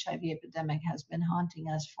know, HIV epidemic has been haunting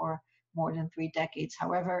us for more than 3 decades.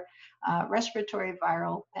 However, respiratory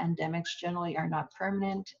viral pandemics generally are not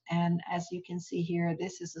permanent. And as you can see here,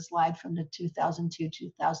 this is a slide from the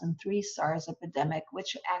 2002-2003 SARS epidemic,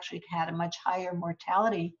 which actually had a much higher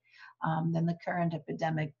mortality than the current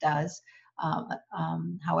epidemic does.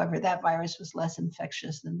 However, that virus was less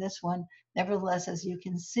infectious than this one. Nevertheless, as you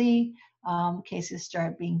can see, cases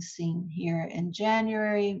started being seen here in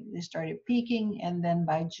January. They started peaking, and then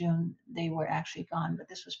by June, they were actually gone. But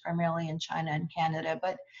this was primarily in China and Canada.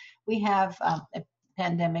 But we have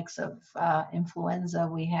pandemics of influenza.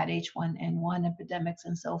 We had H1N1 epidemics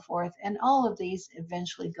and so forth. And all of these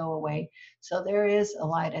eventually go away. So there is a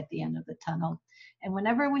light at the end of the tunnel. And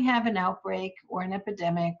whenever we have an outbreak or an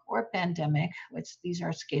epidemic or pandemic, which these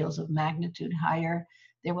are scales of magnitude higher,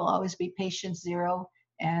 there will always be patient zero,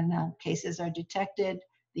 and cases are detected.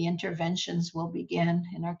 The interventions will begin,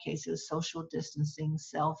 in our cases, social distancing,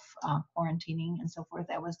 self-quarantining, and so forth.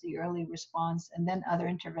 That was the early response. And then other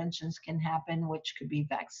interventions can happen, which could be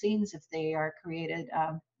vaccines if they are created,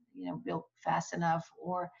 built fast enough,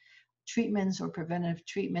 or treatments or preventive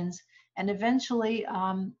treatments. And eventually,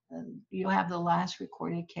 you have the last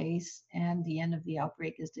recorded case, and the end of the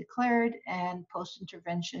outbreak is declared. And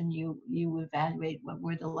post-intervention, you evaluate what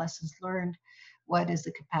were the lessons learned, what is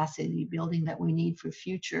the capacity building that we need for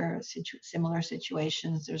future similar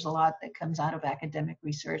situations. There's a lot that comes out of academic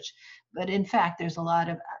research, but in fact, there's a lot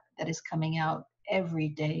of that is coming out every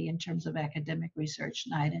day in terms of academic research,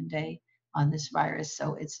 night and day, on this virus.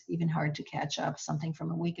 So it's even hard to catch up. Something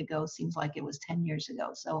from a week ago seems like it was 10 years ago.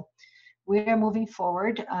 So we're moving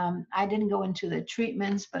forward. I didn't go into the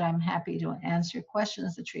treatments, but I'm happy to answer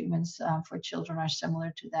questions. The treatments for children are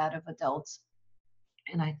similar to that of adults.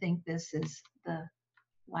 And I think this is the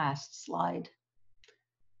last slide.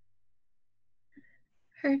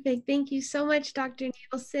 Perfect. Thank you so much, Dr.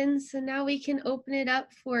 Nielsen. So now we can open it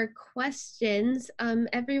up for questions.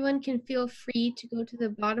 Everyone can feel free to go to the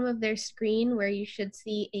bottom of their screen where you should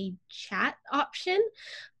see a chat option.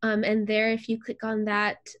 And there, if you click on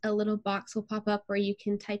that, a little box will pop up where you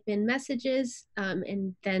can type in messages,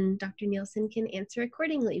 and then Dr. Nielsen can answer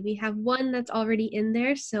accordingly. We have one that's already in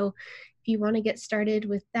there, so if you want to get started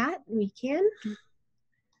with that, we can.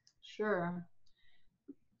 Sure.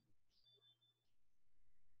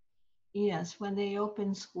 Yes, when they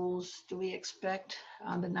open schools, do we expect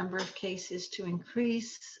the number of cases to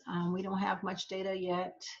increase? We don't have much data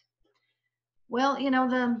yet. Well,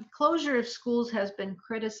 the closure of schools has been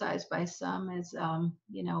criticized by some as,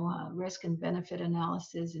 risk and benefit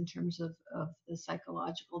analysis in terms of the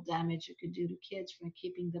psychological damage it could do to kids from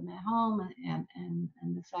keeping them at home, and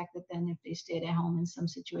the fact that then if they stayed at home in some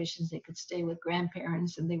situations, they could stay with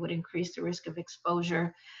grandparents and they would increase the risk of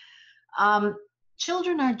exposure. Um,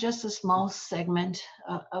 Children are just a small segment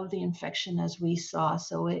of the infection as we saw,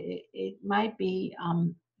 so it might be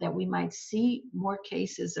that we might see more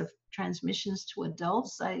cases of transmissions to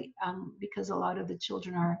adults because a lot of the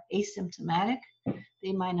children are asymptomatic.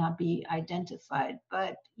 They might not be identified.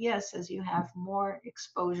 But yes, as you have more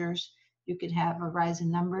exposures, you could have a rise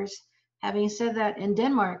in numbers. Having said that, in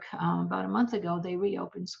Denmark, about a month ago, they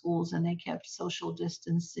reopened schools and they kept social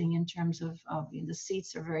distancing in terms of the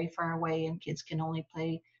seats are very far away and kids can only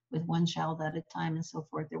play with one child at a time and so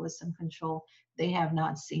forth. There was some control. They have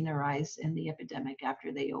not seen a rise in the epidemic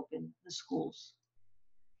after they opened the schools.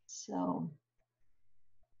 So,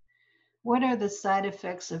 what are the side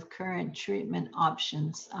effects of current treatment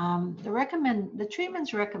options? The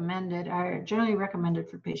treatments recommended are generally recommended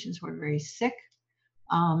for patients who are very sick.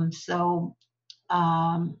 So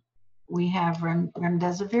um, we have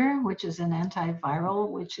remdesivir, which is an antiviral,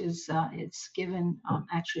 which is it's given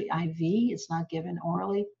actually IV. It's not given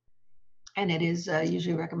orally, and it is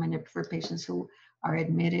usually recommended for patients who are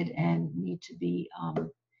admitted and need to be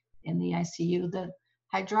in the ICU. The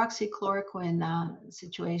hydroxychloroquine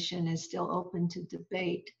situation is still open to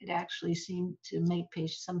debate. It actually seemed to make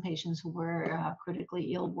some patients who were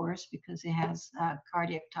critically ill worse because it has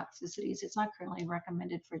cardiac toxicities. It's not currently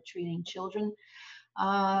recommended for treating children.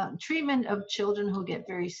 Treatment of children who get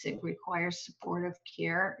very sick requires supportive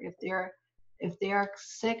care. If they are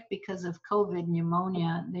sick because of COVID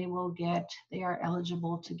pneumonia, they are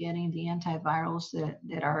eligible to getting the antivirals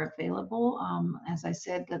that are available. As I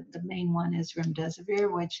said, the main one is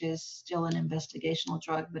remdesivir, which is still an investigational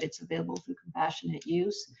drug, but it's available through compassionate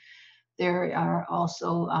use. There are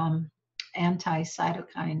also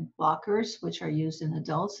anti-cytokine blockers, which are used in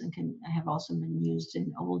adults and can have also been used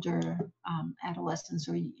in older adolescents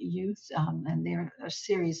or youth. And there are a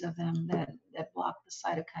series of them that block the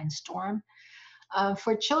cytokine storm.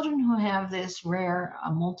 For children who have this rare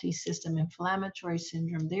multi-system inflammatory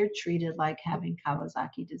syndrome, they're treated like having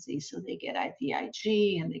Kawasaki disease. So they get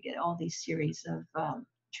IVIG and they get all these series of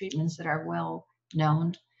treatments that are well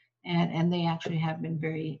known. And they actually have been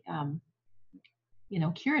very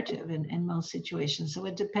curative in most situations. So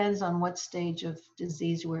it depends on what stage of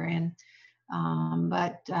disease we're in.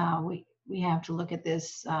 But we have to look at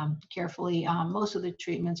this carefully. Most of the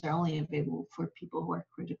treatments are only available for people who are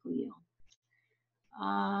critically ill.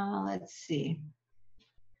 Let's see.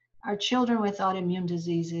 Are children with autoimmune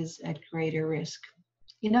diseases at greater risk?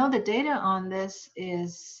 The data on this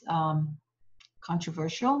is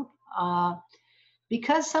controversial.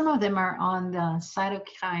 Because some of them are on the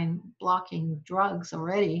cytokine blocking drugs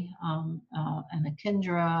already,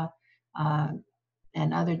 anakinra,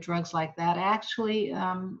 and other drugs like that, actually,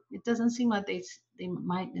 it doesn't seem like they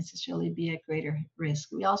might necessarily be at greater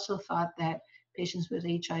risk. We also thought that patients with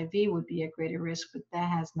HIV would be at greater risk, but that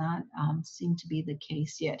has not seemed to be the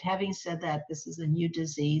case yet. Having said that, this is a new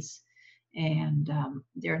disease, and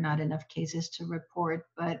there are not enough cases to report,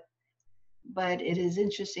 but it is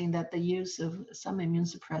interesting that the use of some immune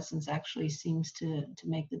suppressants actually seems to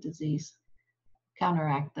make the disease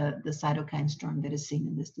counteract the cytokine storm that is seen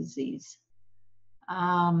in this disease.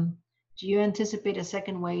 Do you anticipate a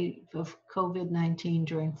second wave of COVID-19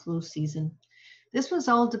 during flu season? This was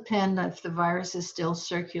all depend if the virus is still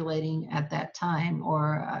circulating at that time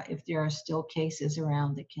or if there are still cases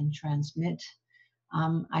around that can transmit.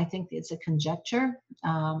 I think it's a conjecture.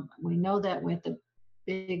 We know that with the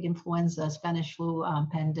big influenza Spanish flu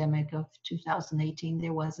pandemic of 2018,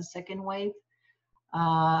 there was a second wave.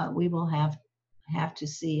 We will have to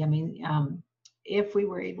see. I mean, if we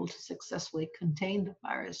were able to successfully contain the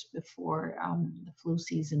virus before the flu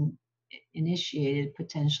season initiated,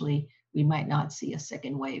 potentially we might not see a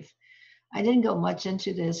second wave. I didn't go much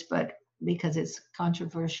into this, but because it's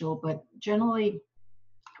controversial, but generally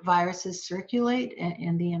viruses circulate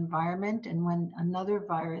in the environment, and when another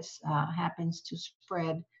virus happens to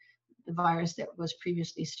spread, the virus that was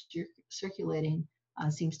previously circulating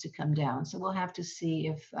seems to come down. So we'll have to see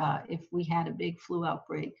if we had a big flu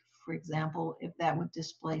outbreak, for example, if that would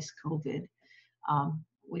displace COVID.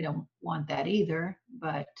 We don't want that either,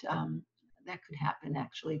 but that could happen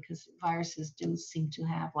actually, because viruses do seem to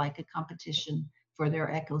have like a competition for their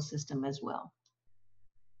ecosystem as well.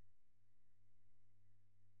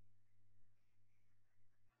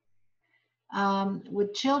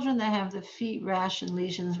 With children that have the feet rash and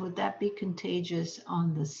lesions, would that be contagious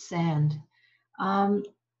on the sand? Um,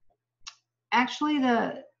 Actually,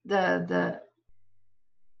 the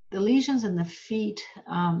lesions in the feet,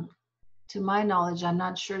 to my knowledge, I'm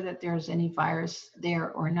not sure that there's any virus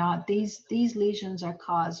there or not. These lesions are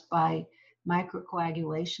caused by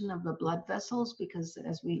microcoagulation of the blood vessels, because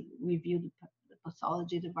as we review the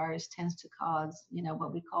pathology, the virus tends to cause,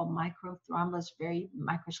 what we call microthrombus, very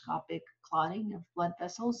microscopic clotting of blood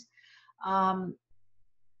vessels. Um,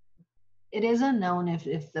 it is unknown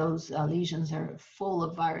if those lesions are full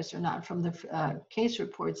of virus or not. From the case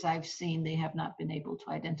reports I've seen, they have not been able to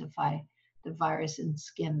identify the virus in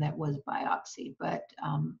skin that was biopsied, but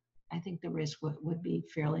I think the risk would be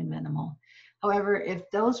fairly minimal. However, if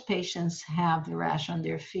those patients have the rash on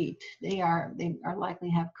their feet, they are likely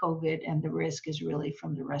have COVID, and the risk is really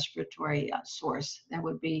from the respiratory source. That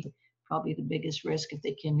would be probably the biggest risk if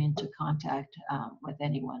they came into contact with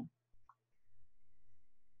anyone.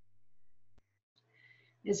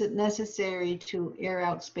 Is it necessary to air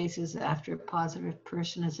out spaces after a positive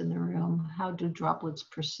person is in the room? How do droplets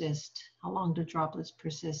persist? How long do droplets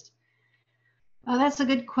persist? That's a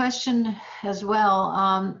good question as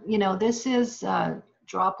well. This is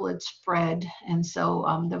droplet spread, and so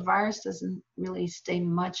the virus doesn't really stay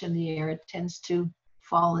much in the air. It tends to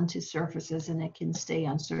fall into surfaces, and it can stay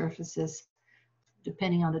on surfaces,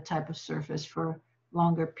 depending on the type of surface, for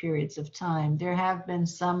longer periods of time. There have been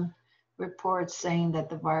some reports saying that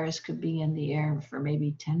the virus could be in the air for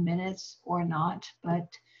maybe 10 minutes or not,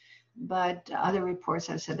 but other reports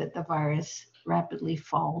have said that the virus rapidly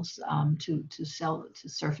falls to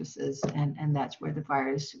surfaces, and that's where the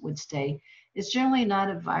virus would stay. It's generally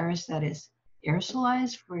not a virus that is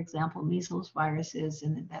aerosolized. For example, measles virus is,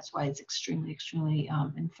 and that's why it's extremely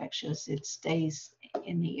infectious. It stays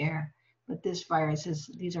in the air. But this virus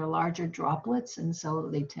these are larger droplets, and so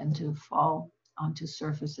they tend to fall onto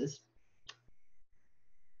surfaces.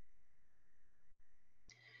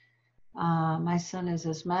 My son is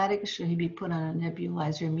asthmatic. Should he be put on a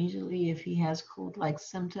nebulizer immediately if he has cold-like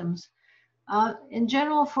symptoms? In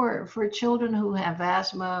general, for children who have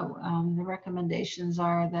asthma, the recommendations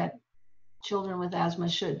are that children with asthma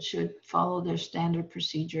should follow their standard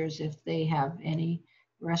procedures if they have any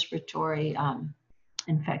respiratory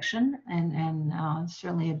infection, and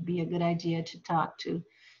certainly it'd be a good idea to talk to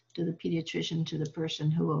the pediatrician, to the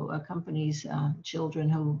person who accompanies children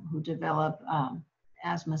who develop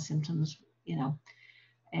asthma symptoms,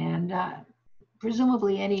 and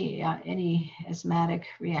presumably any asthmatic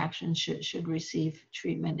reaction should receive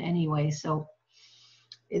treatment anyway. So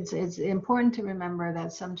it's important to remember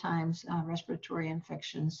that sometimes respiratory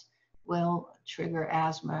infections will trigger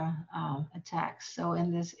asthma attacks. So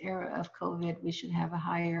in this era of COVID, we should have a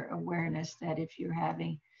higher awareness that if you're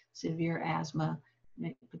having severe asthma,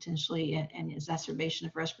 potentially an exacerbation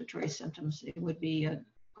of respiratory symptoms, it would be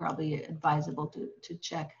probably advisable to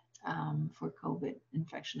check for COVID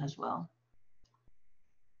infection as well.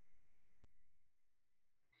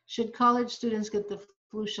 Should college students get the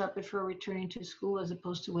flu shot before returning to school as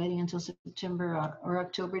opposed to waiting until September or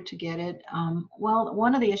October to get it? Well,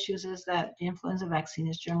 one of the issues is that the influenza vaccine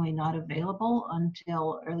is generally not available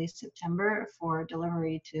until early September for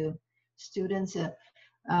delivery to students.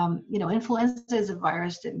 Influenza is a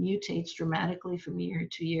virus that mutates dramatically from year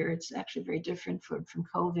to year. It's actually very different from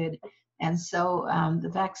COVID. And so the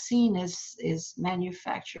vaccine is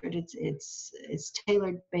manufactured. It's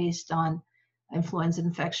tailored based on influenza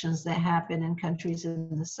infections that happen in countries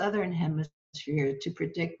in the southern hemisphere to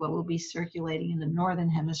predict what will be circulating in the northern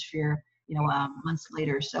hemisphere, months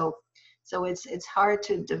later. So it's hard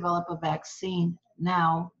to develop a vaccine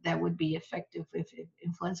now that would be effective. If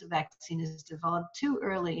influenza vaccine is developed too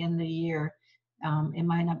early in the year, it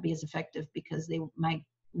might not be as effective because they might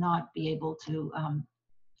not be able to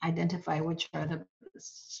identify which are the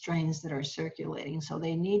strains that are circulating. So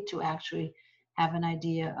they need to actually have an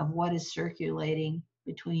idea of what is circulating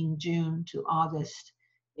between June to August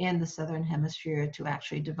in the southern hemisphere to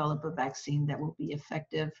actually develop a vaccine that will be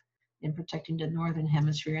effective in protecting the northern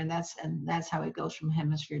hemisphere. And that's how it goes from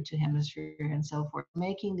hemisphere to hemisphere and so forth.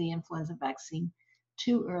 Making the influenza vaccine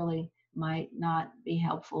too early might not be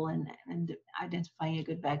helpful in identifying a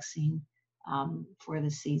good vaccine for the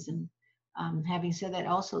season. Having said that,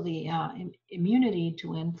 also the immunity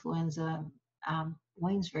to influenza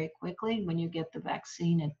wanes very quickly when you get the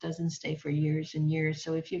vaccine. It doesn't stay for years and years.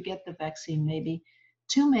 So if you get the vaccine maybe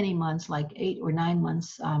too many months, like 8 or 9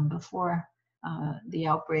 months before the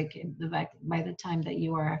outbreak, by the time that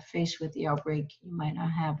you are faced with the outbreak, you might not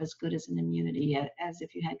have as good as an immunity as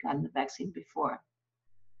if you had gotten the vaccine before.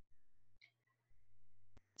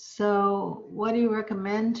 So what do you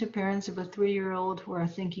recommend to parents of a 3-year-old who are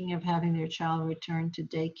thinking of having their child return to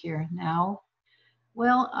daycare now?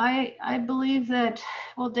 Well, I believe that,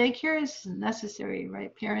 well, daycare is necessary,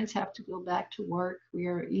 right? Parents have to go back to work. We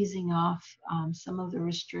are easing off some of the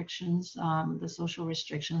restrictions, the social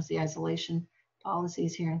restrictions, the isolation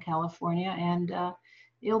policies here in California, and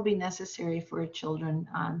it'll be necessary for children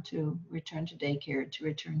to return to daycare, to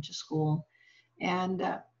return to school.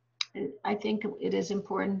 And I think it is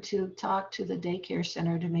important to talk to the daycare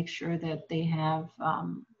center to make sure that they have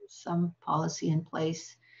some policy in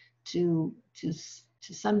place to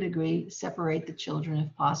some degree separate the children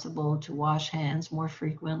if possible, to wash hands more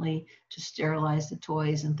frequently, to sterilize the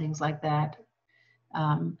toys and things like that.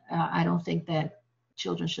 I don't think that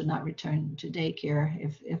children should not return to daycare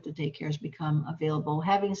if the daycares become available.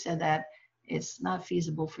 Having said that, it's not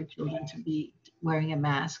feasible for children to be wearing a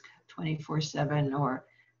mask 24/7 or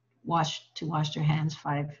wash their hands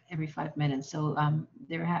every 5 minutes. So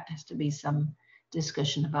there has to be some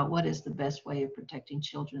discussion about what is the best way of protecting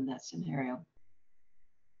children in that scenario.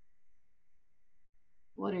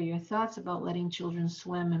 What are your thoughts about letting children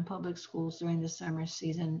swim in public schools during the summer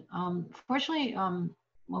season? Fortunately,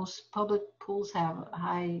 most public pools have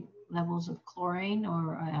high levels of chlorine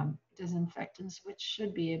or disinfectants, which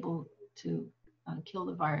should be able to kill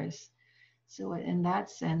the virus. So in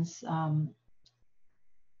that sense,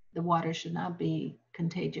 the water should not be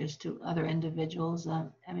contagious to other individuals.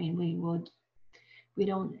 I mean, we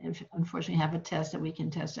don't unfortunately have a test that we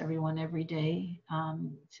can test everyone every day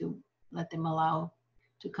to let them allow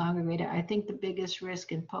to congregate. I think the biggest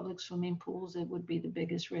risk in public swimming pools, it would be the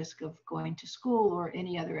biggest risk of going to school or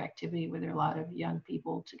any other activity where there are a lot of young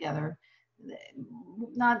people together.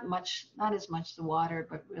 Not as much the water,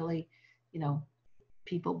 but really, you know,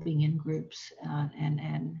 people being in groups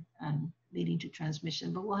and leading to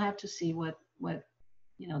transmission. But we'll have to see what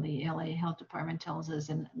the LA Health Department tells us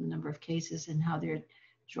and the number of cases and how they're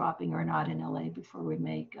dropping or not in LA before we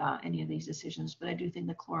make any of these decisions. But I do think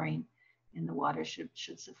the chlorine in the water should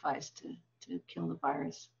suffice to kill the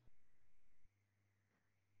virus.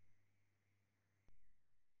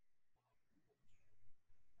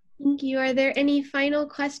 Thank you. Are there any final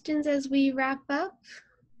questions as we wrap up?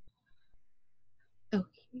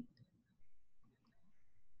 Okay.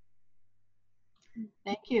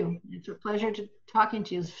 Thank you. It's a pleasure talking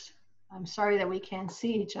to you. I'm sorry that we can't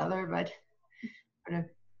see each other,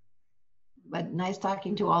 but nice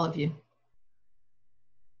talking to all of you.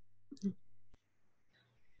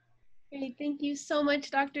 Great. Thank you so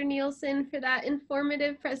much, Dr. Nielsen, for that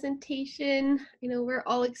informative presentation. You know, we're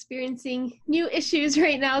all experiencing new issues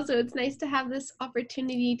right now, so it's nice to have this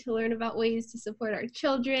opportunity to learn about ways to support our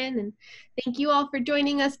children. And thank you all for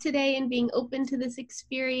joining us today and being open to this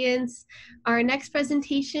experience. Our next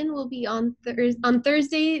presentation will be on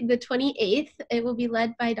Thursday, the 28th. It will be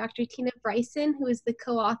led by Dr. Tina Bryson, who is the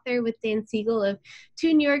co-author with Dan Siegel of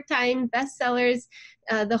 2 New York Times bestsellers,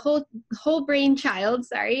 The Whole Brain Child,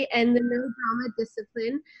 and the No Drama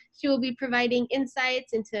Discipline. She will be providing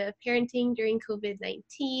insights into parenting during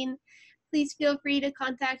COVID-19. Please feel free to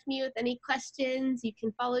contact me with any questions. You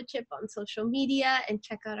can follow CHYP on social media and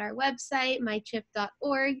check out our website,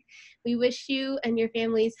 mychip.org. We wish you and your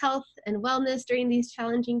families health and wellness during these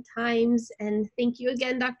challenging times. And thank you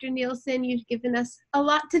again, Dr. Nielsen. You've given us a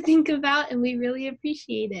lot to think about, and we really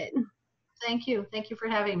appreciate it. Thank you. Thank you for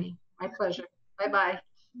having me. My pleasure. Bye-bye. Bye.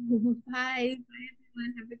 Bye,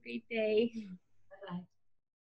 everyone. Have a great day. Bye.